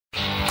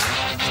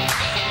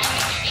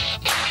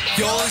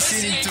You're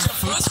listening to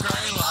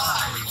Footscray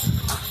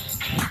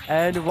Live.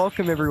 And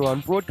welcome everyone,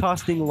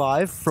 broadcasting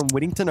live from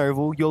Whittington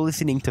Oval. You're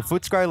listening to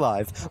Footscray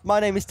Live. My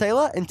name is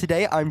Taylor, and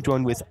today I'm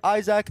joined with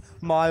Isaac,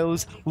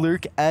 Miles,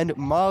 Luke, and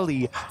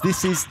Marley.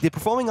 This is the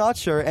Performing Arts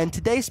Show, and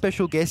today's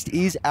special guest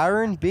is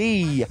Aaron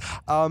B.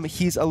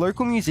 He's a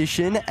local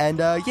musician,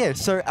 and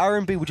so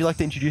Aaron B, would you like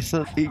to introduce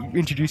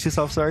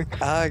yourself? Sorry.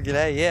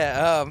 G'day.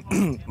 Yeah.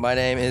 My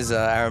name is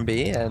Aaron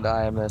B, and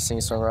I am a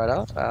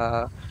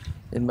singer-songwriter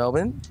in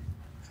Melbourne.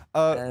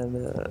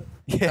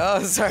 Yeah.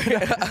 Oh, sorry.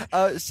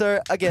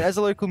 So again, as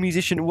a local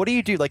musician, what do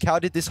you do? Like, how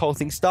did this whole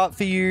thing start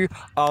for you?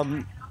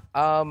 I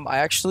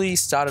actually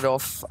started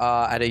off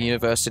at a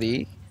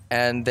university,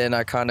 and then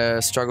I kind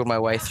of struggled my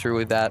way through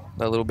with that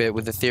a little bit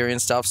with the theory and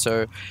stuff.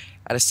 So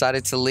I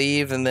decided to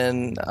leave, and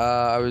then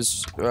I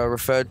was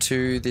referred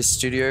to this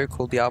studio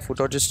called the Artful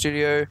Dodger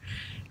Studio,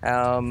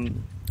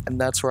 and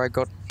that's where I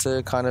got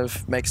to kind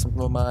of make some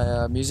of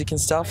my music and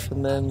stuff.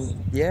 And then,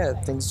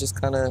 things just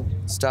kind of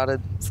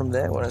started from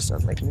there when I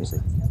started making music.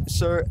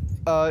 So,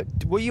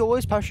 were you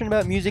always passionate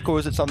about music, or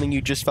was it something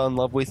you just fell in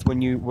love with when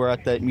you were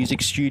at that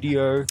music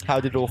studio? How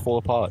did it all fall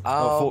apart?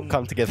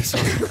 Come together,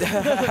 sorry.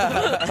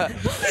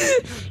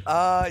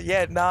 I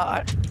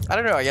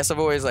don't know. I guess I've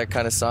always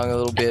kind of sung a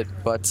little bit,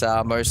 but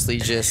mostly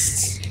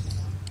just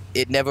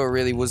it never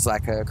really was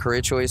like a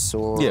career choice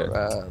or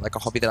like a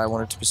hobby that I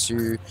wanted to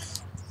pursue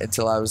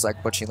until I was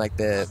watching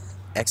the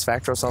X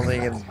Factor or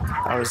something, and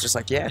I was just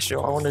yeah,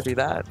 sure, I want to do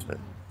that. But,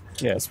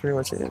 yeah, that's pretty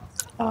much it.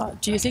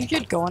 Do you think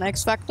you'd go on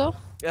X Factor?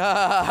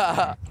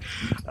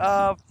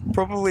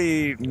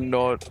 Probably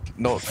not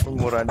from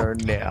what I know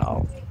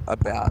now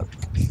about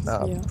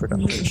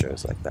production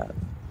shows like that.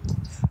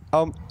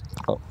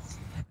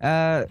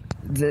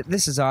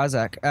 This is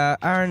Isaac.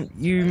 Aaron,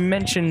 you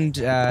mentioned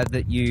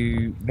that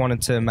you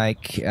wanted to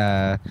make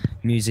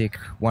music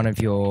one of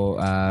your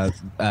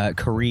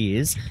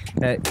careers.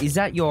 Is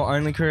that your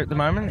only career at the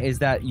moment?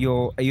 Are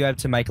you able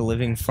to make a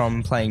living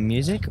from playing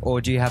music, or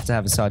do you have to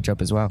have a side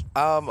job as well?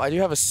 I do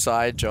have a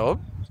side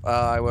job.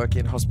 I work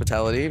in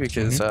hospitality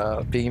because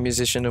being a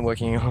musician and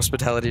working in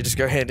hospitality just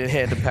go hand in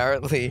hand,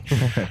 apparently.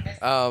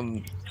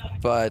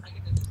 But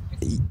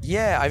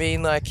yeah, I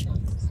mean,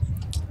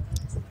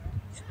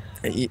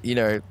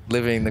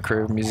 living the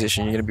career of a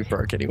musician, you're going to be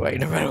broke anyway,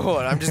 no matter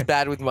what. I'm just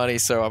bad with money,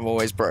 so I'm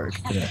always broke.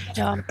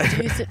 Yeah.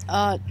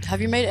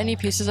 Have you made any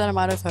pieces that I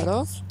might have heard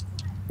of?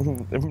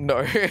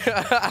 No.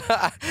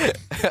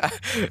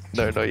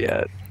 No, not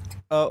yet.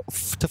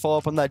 To follow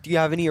up on that, do you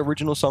have any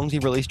original songs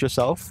you've released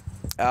yourself?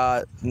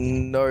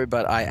 No,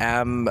 but I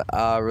am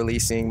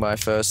releasing my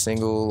first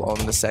single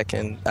in the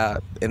second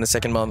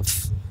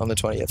month on the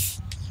 20th.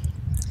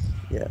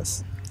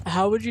 Yes.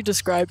 How would you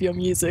describe your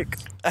music?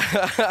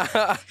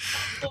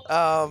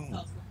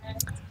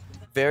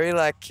 Very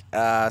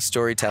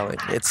storytelling.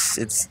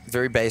 It's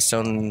very based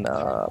on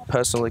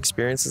personal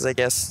experiences, I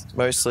guess,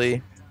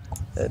 mostly.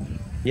 And,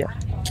 yeah.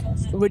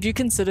 Would you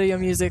consider your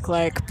music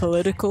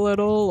political at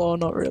all, or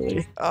not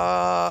really?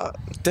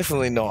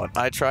 Definitely not.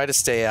 I try to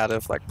stay out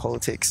of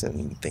politics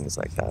and things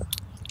like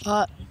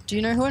that. Do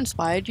you know who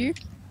inspired you?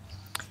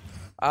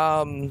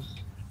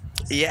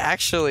 Yeah,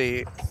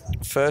 actually,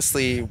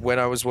 firstly, when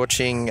I was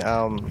watching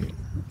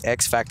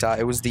X Factor,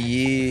 it was the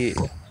year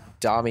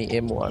Dami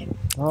Im won.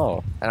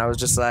 Oh. And I was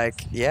just I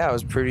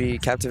was pretty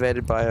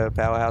captivated by her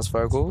powerhouse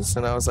vocals,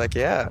 and I was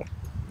yeah,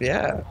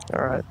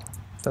 all right,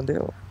 done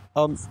deal.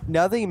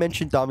 Now that you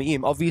mentioned Dami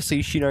Im,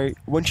 obviously,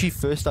 when she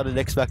first started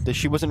X Factor,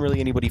 she wasn't really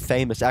anybody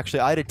famous. Actually,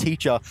 I had a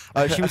teacher.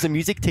 She was a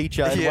music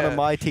teacher, and one of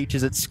my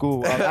teachers at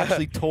school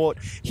actually taught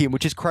him,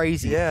 which is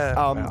crazy. Yeah.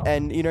 Wow.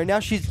 And now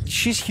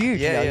she's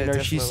huge.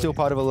 Yeah, she's still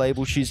part of a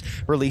label. She's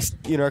released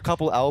a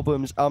couple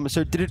albums. So was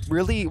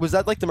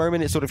that the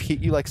moment it sort of hit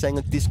you,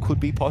 saying this could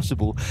be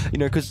possible?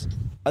 Because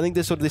I think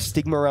there's sort of this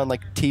stigma around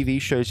TV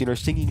shows,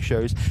 singing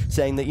shows,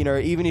 saying that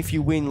even if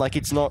you win,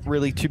 it's not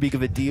really too big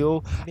of a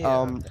deal.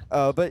 Yeah.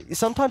 But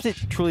sometimes it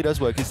truly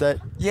does work. Is that?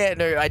 Yeah,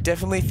 no, I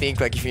definitely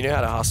think if you know how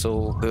to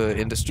hustle the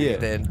industry,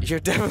 then you'll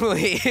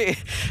definitely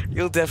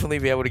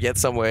be able to get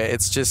somewhere.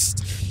 It's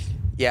just,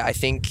 I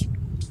think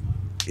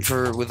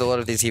with a lot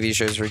of these TV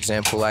shows, for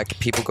example,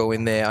 people go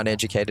in there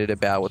uneducated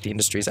about what the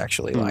industry is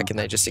actually like, and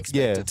they just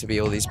expect it to be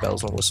all these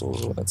bells and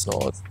whistles when it's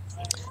not.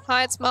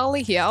 Hi, it's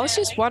Marley here. I was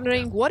just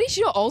wondering, what is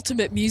your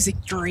ultimate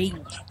music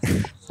dream?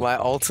 My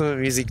ultimate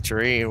music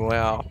dream?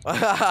 Wow.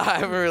 I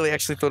haven't really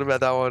actually thought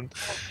about that one.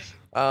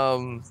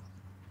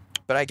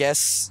 But I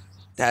guess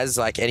as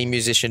any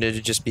musician,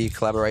 it'd just be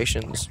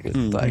collaborations with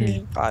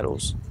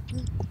idols.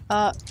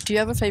 Do you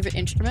have a favorite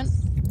instrument?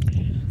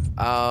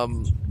 I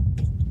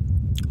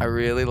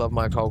really love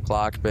my Cole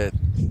Clark, but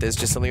there's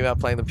just something about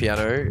playing the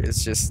piano.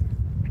 It's just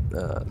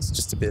a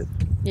bit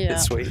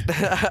sweet.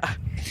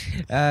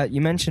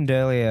 You mentioned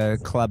earlier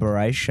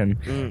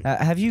collaboration.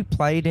 Have you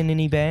played in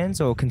any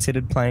bands or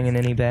considered playing in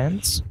any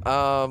bands?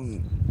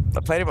 I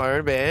played in my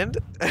own band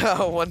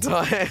one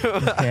time.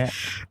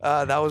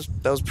 That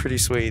was pretty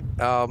sweet.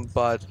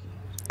 But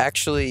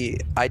Actually,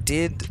 I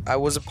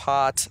was a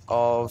part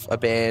of a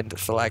band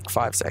for like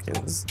 5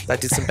 seconds. I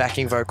did some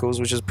backing vocals,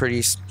 which is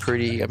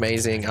pretty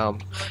amazing. I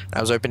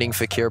was opening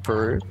for Kira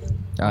Peru.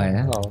 Oh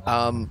yeah.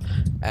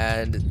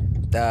 And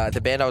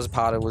the band I was a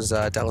part of was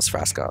Dallas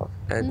Frasca,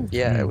 and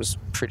it was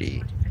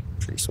pretty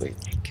sweet.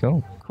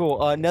 Cool.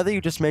 Cool. Now that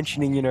you're just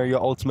mentioning, your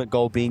ultimate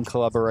goal being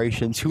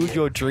collaborations, who is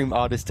your dream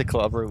artist to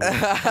collaborate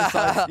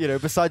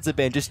with? Besides the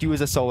band, just you as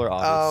a solo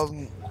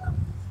artist.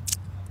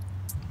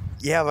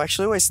 Yeah, I've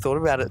actually always thought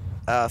about it.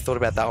 Thought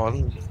about that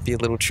one. Be a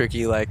little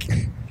tricky, like.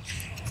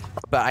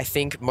 But I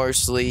think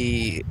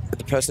mostly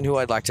the person who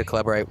I'd like to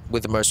collaborate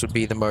with the most would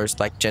be the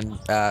most like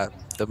the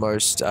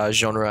most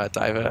genre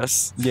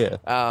diverse. Yeah.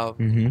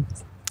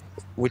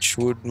 Which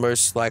would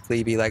most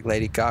likely be like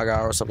Lady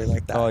Gaga or something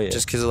like that. Oh, yeah.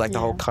 Just because of like the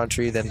whole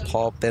country, then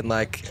pop, then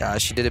like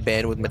she did a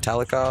band with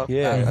Metallica.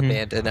 Yeah.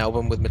 An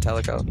album with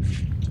Metallica.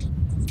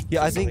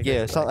 Yeah, I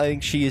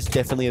think she is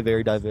definitely a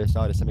very diverse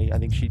artist. I mean, I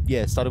think she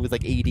started with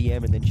like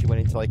EDM and then she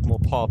went into like more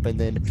pop and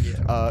then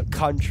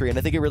country, and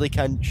I think it really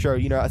can show.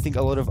 I think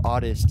a lot of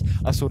artists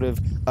are sort of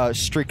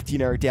strict,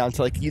 down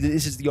to like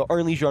this is your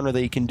only genre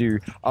that you can do.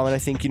 And I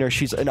think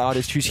she's an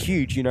artist who's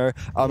huge, and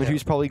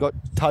who's probably got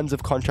tons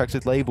of contracts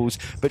with labels,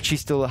 but she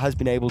still has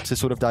been able to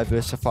sort of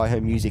diversify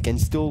her music and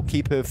still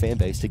keep her fan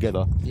base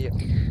together. Yeah.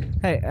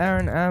 Hey,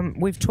 Aaron.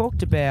 We've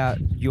talked about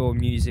your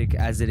music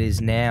as it is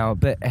now,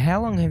 but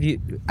how long have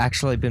you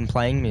actually been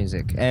playing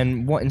music,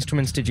 and what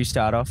instruments did you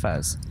start off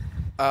as?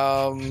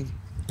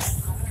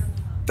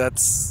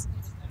 That's,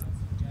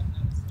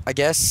 I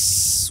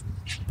guess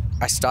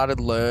I started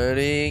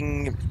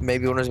learning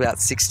maybe when I was about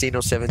 16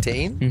 or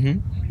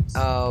 17.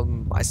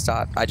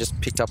 I just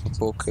picked up a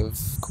book of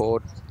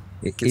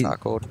guitar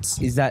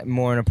chords. Is that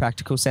more in a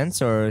practical sense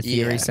or a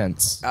theory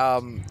sense?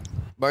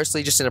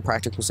 Mostly just in a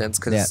practical sense,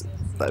 because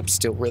I'm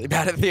still really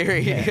bad at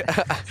theory.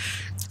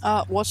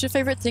 What's your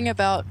favorite thing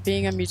about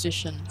being a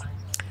musician?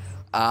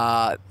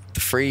 The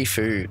free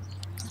food.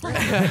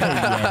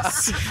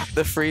 Yes.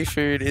 The free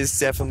food is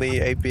definitely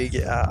a big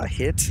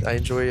hit. I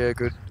enjoy a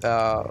good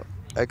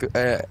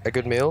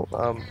meal.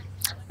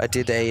 I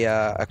did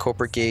a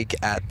corporate gig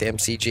at the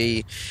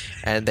MCG,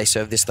 and they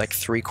served this like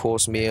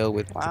 3-course meal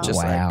with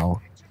just like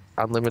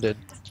unlimited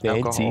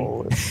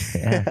alcohol.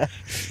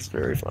 It's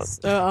very fun.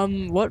 So,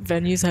 what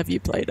venues have you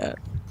played at?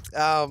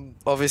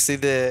 Obviously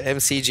the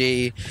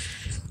MCG.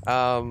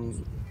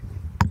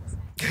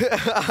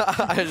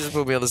 I just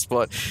put me on the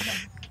spot.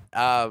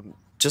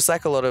 Just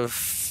like a lot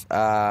of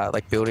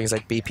like buildings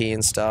like BP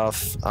and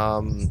stuff.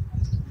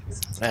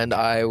 And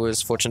I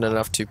was fortunate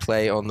enough to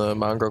play on the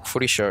Mangrove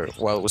Footy Show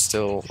while it was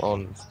still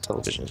on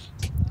television.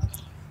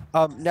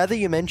 Now that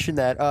you mentioned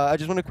that, I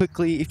just want to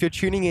quickly, if you're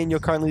tuning in,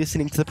 you're currently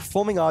listening to the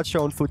Performing Arts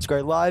Show on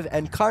Footscray Live,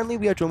 and currently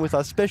we are joined with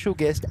our special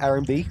guest,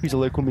 Aaron B., who's a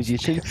local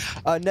musician.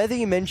 Now that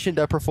you mentioned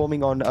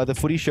performing on the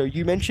Footy Show,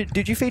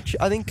 did you feature,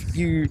 I think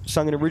you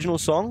sung an original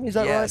song, is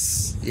that right?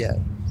 Yes, yeah.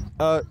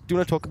 Do you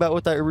want to talk about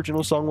what that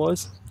original song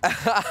was?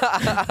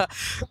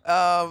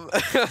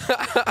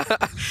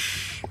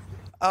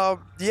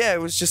 Yeah,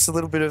 it was just a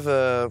little bit of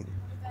a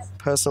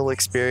personal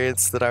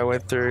experience that I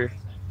went through,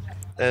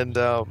 and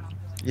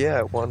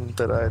one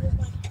that I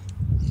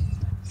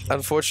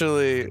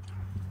unfortunately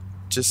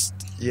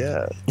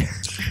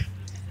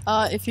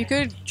If you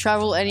could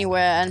travel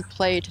anywhere and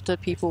play to the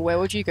people, where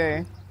would you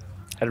go?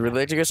 I'd really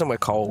like to go somewhere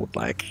cold,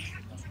 like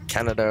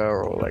Canada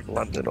or like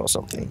London or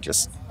something,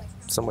 just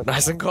somewhere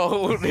nice and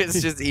cold.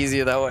 It's just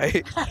easier that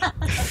way.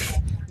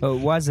 Well,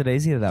 why is it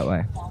easier that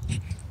way?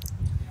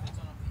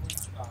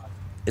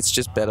 It's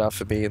just better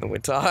for me in the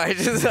winter. I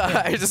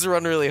just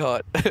run really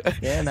hot.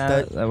 Yeah,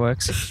 no, that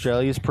works.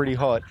 Australia's pretty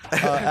hot.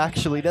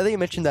 Actually, now that you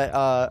mentioned that,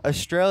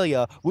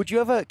 Australia, would you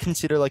ever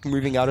consider like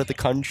moving out of the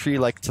country,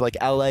 like to like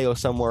LA or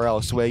somewhere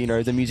else where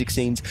the music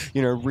scene's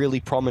really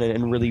prominent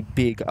and really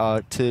big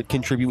to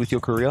contribute with your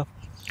career?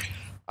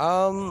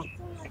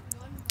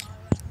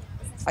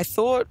 I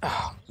thought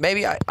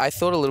maybe I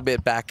thought a little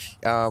bit back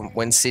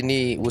when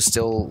Sydney was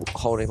still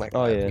holding like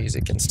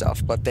music and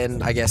stuff, but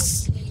then I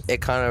guess it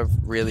kind of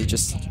really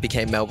just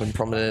became Melbourne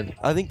prominent.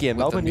 I think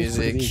Melbourne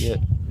music. Is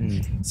pretty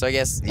big, So I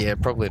guess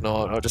probably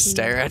not. I'll just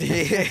stay around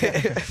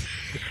here.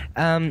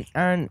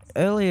 Aaron,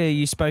 earlier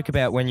you spoke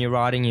about when you're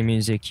writing your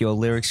music, your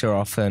lyrics are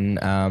often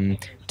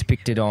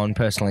depicted on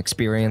personal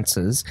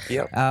experiences.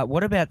 Yep.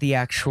 What about the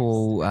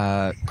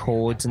actual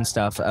chords and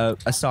stuff?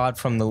 Aside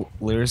from the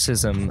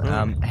lyricism,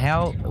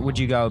 how would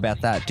you go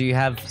about that? Do you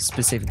have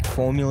specific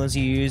formulas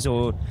you use,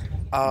 or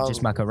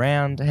just muck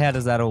around? How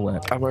does that all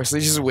work? I mostly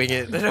just wing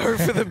it and hope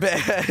for the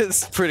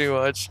best, pretty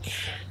much.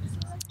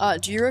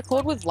 Do you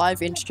record with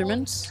live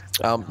instruments?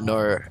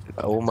 No,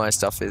 all my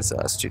stuff is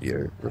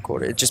studio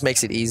recorded. It just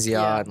makes it easier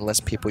and less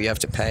people you have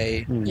to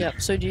pay. Yep.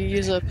 So do you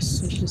use a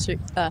specific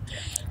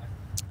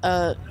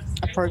a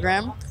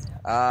program?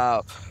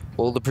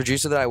 Well, the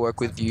producer that I work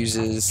with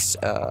uses,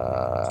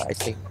 I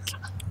think,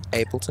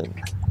 Ableton.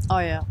 Oh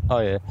yeah.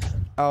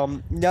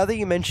 Now that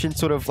you mentioned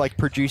sort of like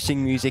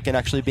producing music and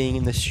actually being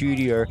in the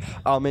studio,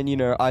 and you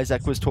know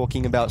Isaac was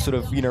talking about sort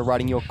of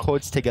writing your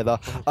chords together.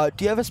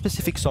 Do you have a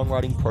specific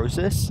songwriting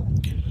process?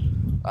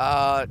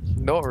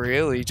 Not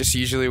really. Just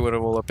usually when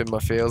I'm all up in my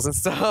feels and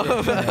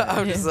stuff,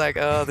 I'm just like,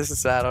 oh, this is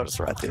sad. I'll just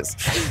write this,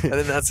 and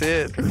then that's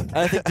it. And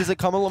I think does it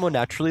come a lot more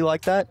naturally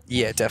like that?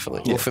 Yeah,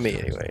 definitely. Yeah. Well, for me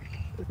anyway,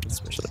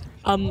 especially.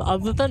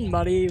 Other than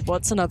money,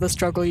 what's another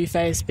struggle you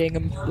face being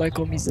a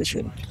local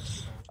musician?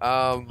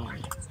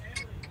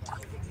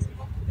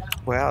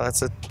 Wow,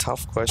 that's a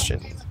tough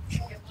question.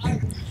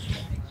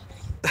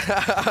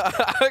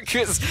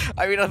 Because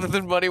I mean, other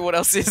than money, what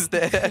else is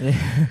there?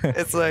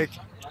 It's like,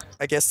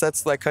 I guess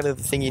that's like kind of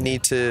the thing you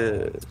need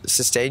to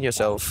sustain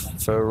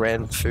yourself for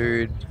rent,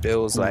 food,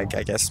 bills. Like,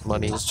 I guess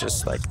money is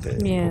just like the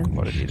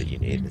commodity that you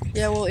need.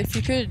 Yeah, well, if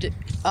you could,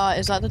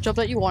 is that the job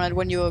that you wanted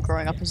when you were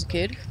growing up as a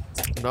kid?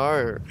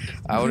 No,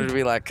 I wanted to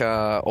be like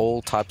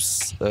all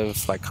types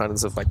of like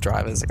kinds of like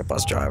drivers, like a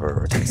bus driver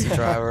or a taxi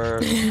driver,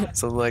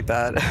 something like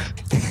that.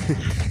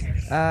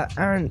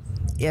 Aaron,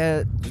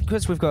 yeah,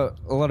 because we've got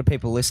a lot of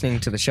people listening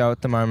to the show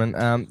at the moment.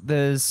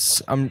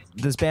 There's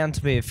bound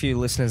to be a few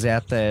listeners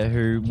out there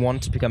who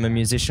want to become a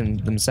musician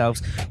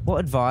themselves. What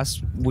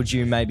advice would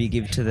you maybe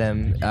give to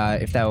them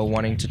if they were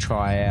wanting to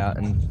try out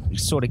and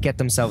sort of get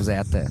themselves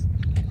out there?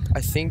 I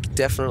think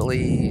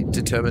definitely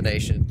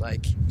determination.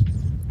 Like,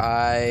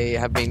 I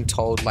have been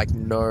told like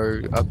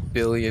no a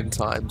billion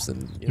times,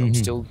 and I'm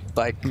still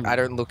like, I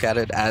don't look at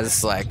it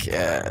as like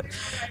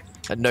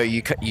no,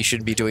 you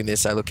shouldn't be doing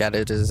this. I look at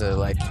it as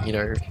like,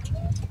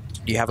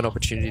 you have an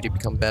opportunity to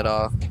become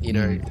better,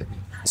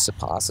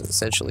 surpass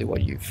essentially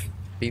what you've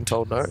been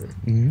told no.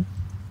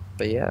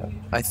 But yeah,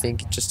 I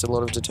think just a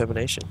lot of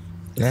determination.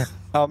 Yeah.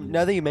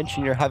 Now that you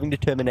mentioned you're having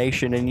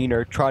determination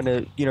and trying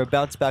to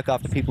bounce back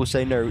after people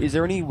say no, is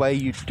there any way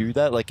you do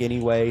that? Like any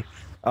way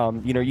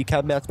you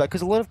can bounce back?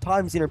 Because a lot of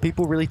times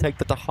people really take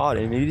that to heart,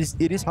 and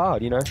it is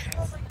hard.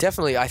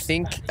 Definitely, I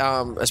think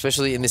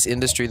especially in this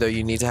industry though,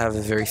 you need to have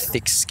a very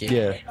thick skin.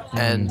 Yeah.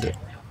 And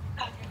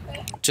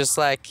just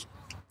like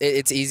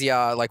it's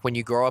easier like when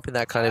you grow up in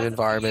that kind of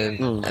environment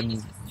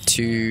and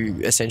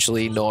to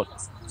essentially not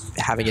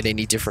having it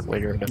any different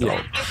when you're an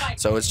adult.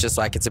 So it's just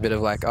like, it's a bit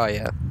of like, oh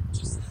yeah,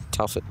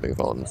 tough it,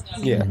 move on.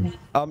 Yeah.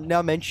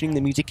 Now mentioning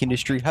the music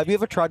industry, have you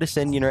ever tried to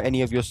send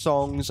any of your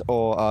songs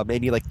or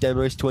any like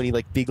demos to any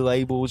like big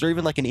labels or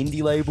even like an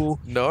indie label?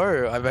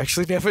 No, I've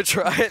actually never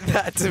tried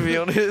that, to be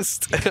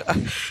honest.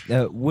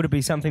 Would it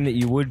be something that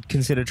you would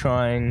consider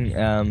trying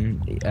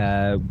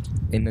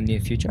in the near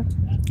future?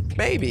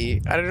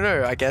 Maybe. I don't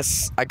know. I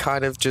guess I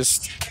kind of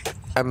just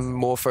am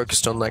more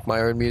focused on like my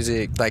own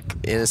music, like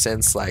in a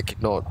sense, like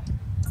not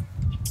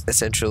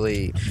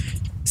essentially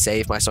say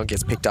if my song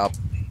gets picked up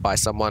by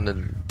someone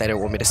and they don't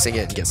want me to sing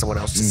it and get someone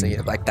else to sing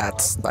it, like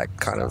that's like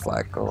kind of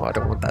like, oh, I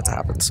don't want that to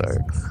happen. So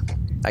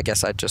I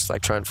guess I'd just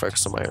like try and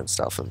focus on my own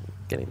stuff and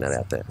getting that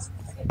out there.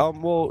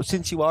 Well,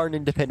 since you are an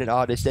independent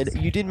artist, and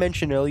you did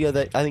mention earlier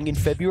that I think in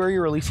February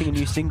you're releasing a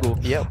new single.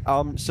 Yep.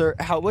 So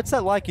what's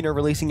that like,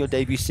 releasing your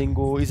debut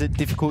single? Is it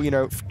difficult,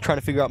 trying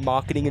to figure out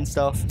marketing and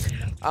stuff?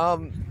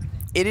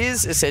 It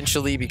is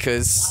essentially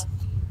because,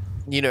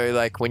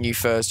 like when you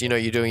first,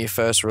 you're doing your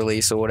first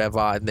release or whatever,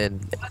 and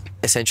then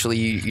essentially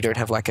you don't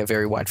have like a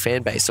very wide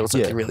fan base, so it's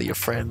not really your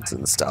friends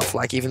and stuff.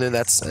 Like, even though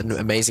that's an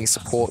amazing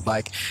support,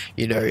 like,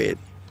 it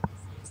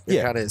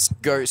kind of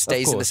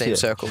stays in the same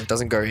circle. It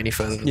doesn't go any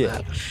further than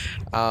that.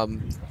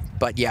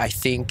 But yeah, I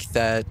think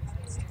that,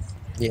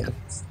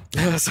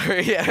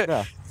 sorry,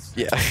 yeah,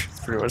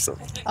 pretty much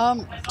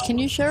something. Can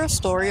you share a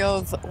story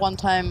of one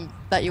time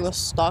that you were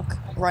stuck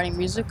writing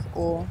music,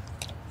 or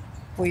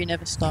were you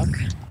never stuck?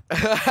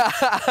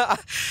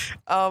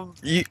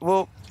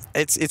 Well,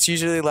 it's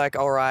usually like,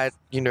 all right,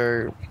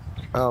 a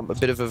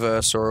bit of a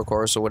verse or a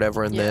chorus or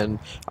whatever, and then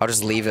I'll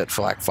just leave it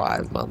for like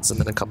 5 months and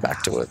then I'll come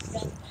back to it.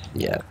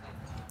 Yeah,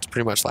 it's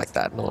pretty much like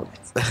that.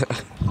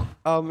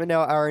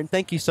 Now, Aaron,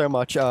 thank you so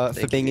much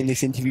for being in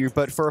this interview.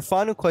 But for a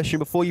final question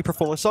before you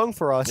perform a song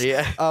for us,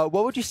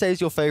 what would you say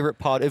is your favorite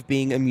part of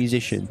being a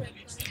musician?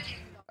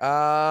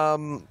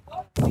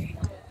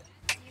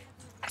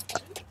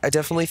 I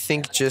definitely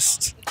think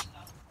just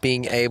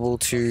being able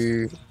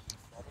to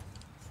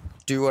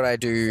do what I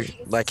do,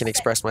 like, and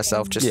express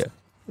myself just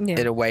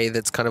in a way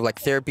that's kind of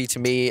like therapy to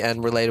me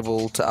and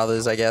relatable to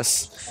others, I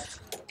guess.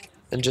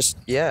 And just,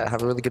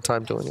 have a really good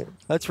time doing it.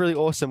 That's really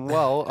awesome.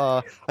 Well,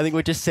 I think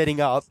we're just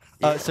setting up.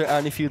 So,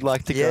 Aaron, if you'd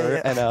like to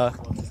go and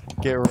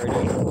get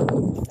ready.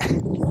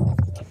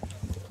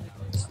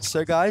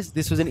 So, guys,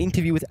 this was an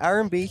interview with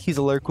Aaron B. He's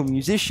a local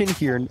musician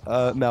here in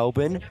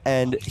Melbourne,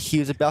 and he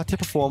was about to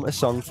perform a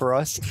song for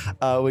us.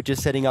 We're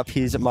just setting up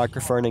his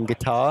microphone and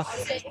guitar,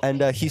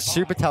 and he's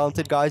super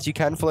talented, guys. You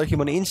can follow him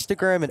on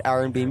Instagram at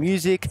Aaron B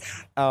Music.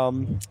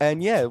 And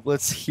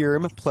let's hear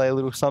him play a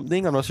little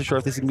something. I'm not so sure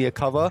if this is going to be a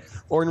cover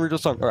or an original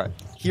song. All right,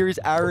 here is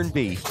Aaron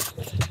B.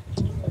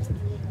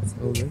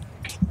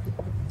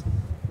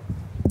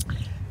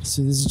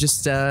 So this is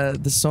just the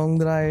song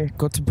that I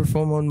got to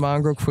perform on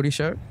Marngrook Footy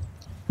Show.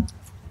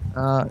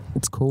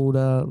 It's called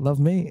Love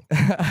Me.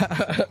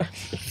 I'll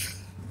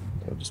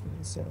just make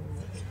the sound.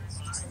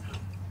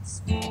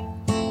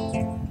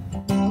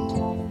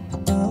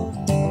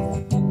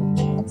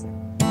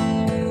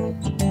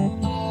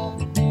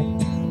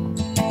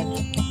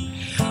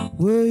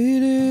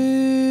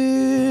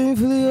 Waiting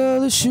for the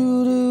other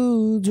shoe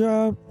to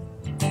drop.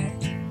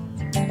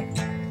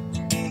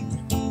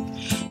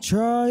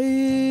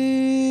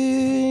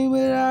 Trying,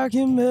 but I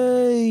can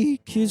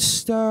make it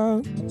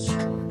stop.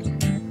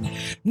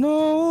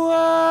 No,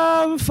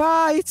 I'm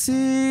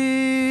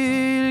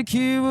fighting to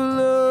keep my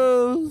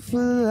love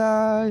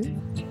alive.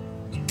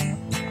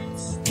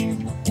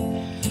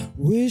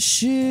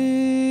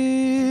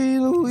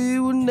 Wishing that we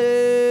would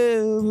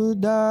never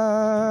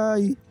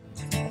die.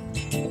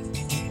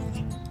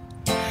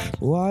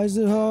 Why is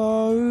it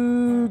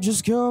hard?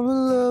 Just come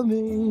and love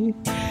me.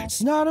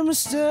 It's not a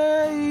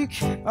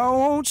mistake. I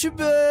want you,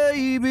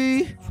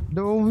 baby.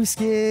 Don't be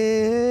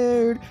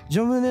scared.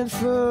 Jumping in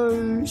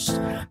first.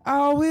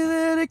 I'll be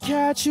there to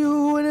catch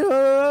you when it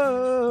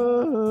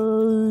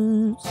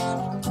hurts.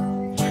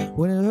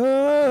 When it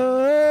hurts.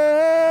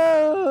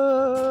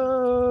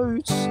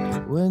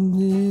 When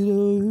it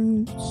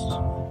hurts.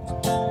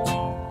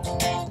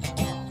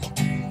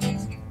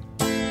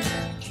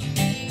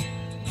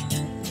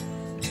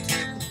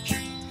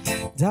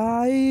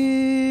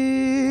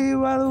 Die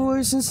by the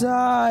voice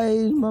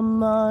inside my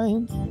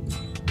mind,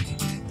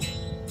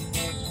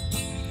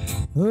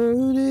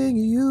 hurting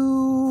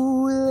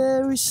you with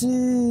every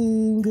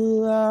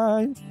single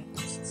line.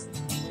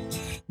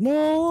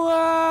 No,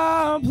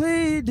 I'm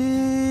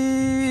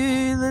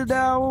pleading that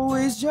I won't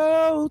waste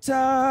your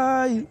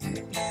time,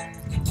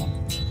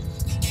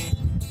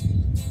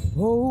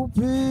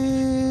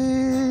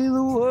 hoping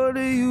that one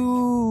day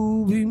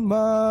you'll be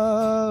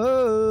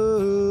mine.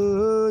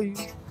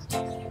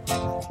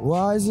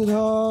 Why is it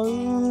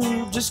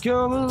hard? Just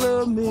come and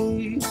love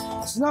me.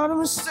 It's not a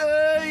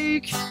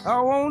mistake. I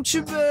want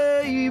you,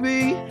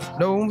 baby.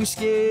 Don't be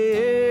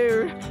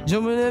scared.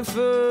 Jumping in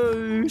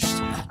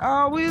first.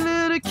 I'll be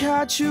there to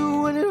catch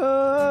you when it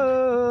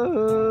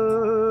hurts.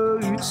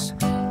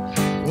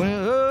 When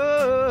it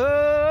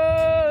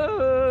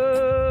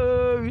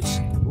hurts.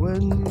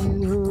 When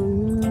it hurts.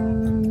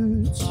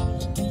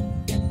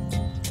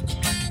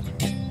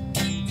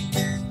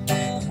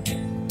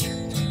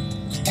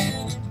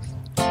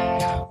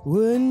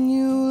 When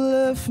you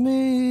left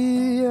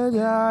me, I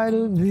died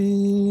of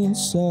being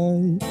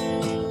inside.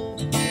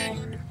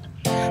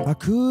 I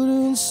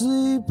couldn't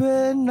sleep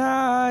at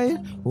night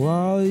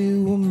while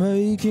you were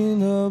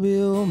making up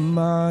your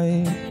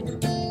mind.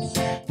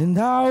 And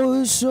I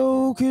was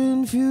so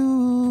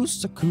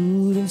confused, I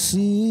couldn't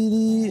see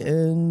the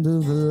end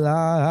of the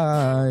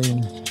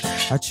line.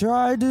 I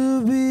tried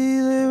to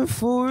be there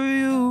for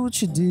you, but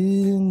you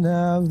didn't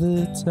have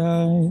the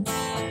time.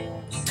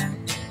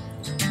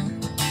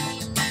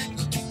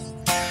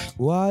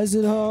 Why is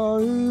it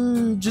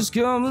hard? Just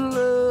come and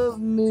love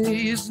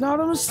me. It's not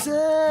a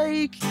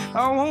mistake.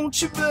 I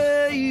want you,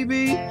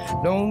 baby.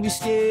 Don't be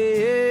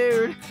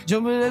scared.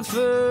 Jumping at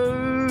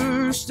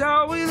first.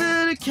 I'll be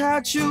there to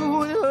catch you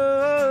when it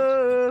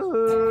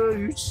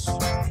hurts.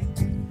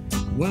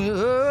 When it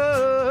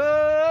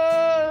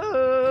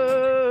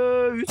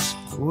hurts.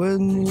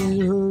 When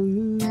it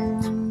hurts.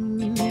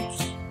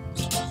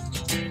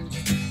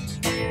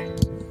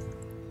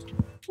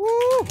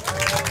 Woo!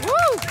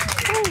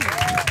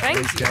 Thank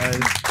you.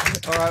 Guys.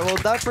 All right, well,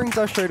 that brings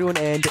our show to an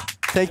end.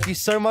 Thank you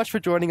so much for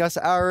joining us,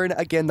 Aaron.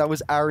 Again, that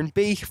was Aaron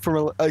B.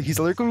 He's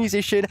a local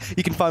musician.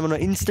 You can find him on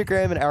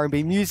Instagram at Aaron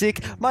B Music.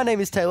 My name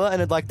is Taylor,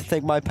 and I'd like to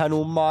thank my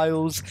panel,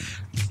 Miles,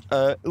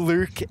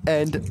 Luke,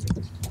 and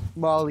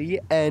Marley.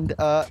 And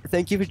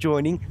thank you for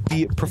joining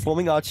the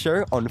Performing Arts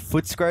Show on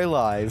Footscray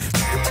Live.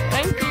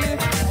 Thank you.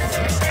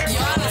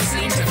 You're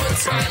listening to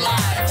Footscray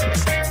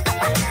Live.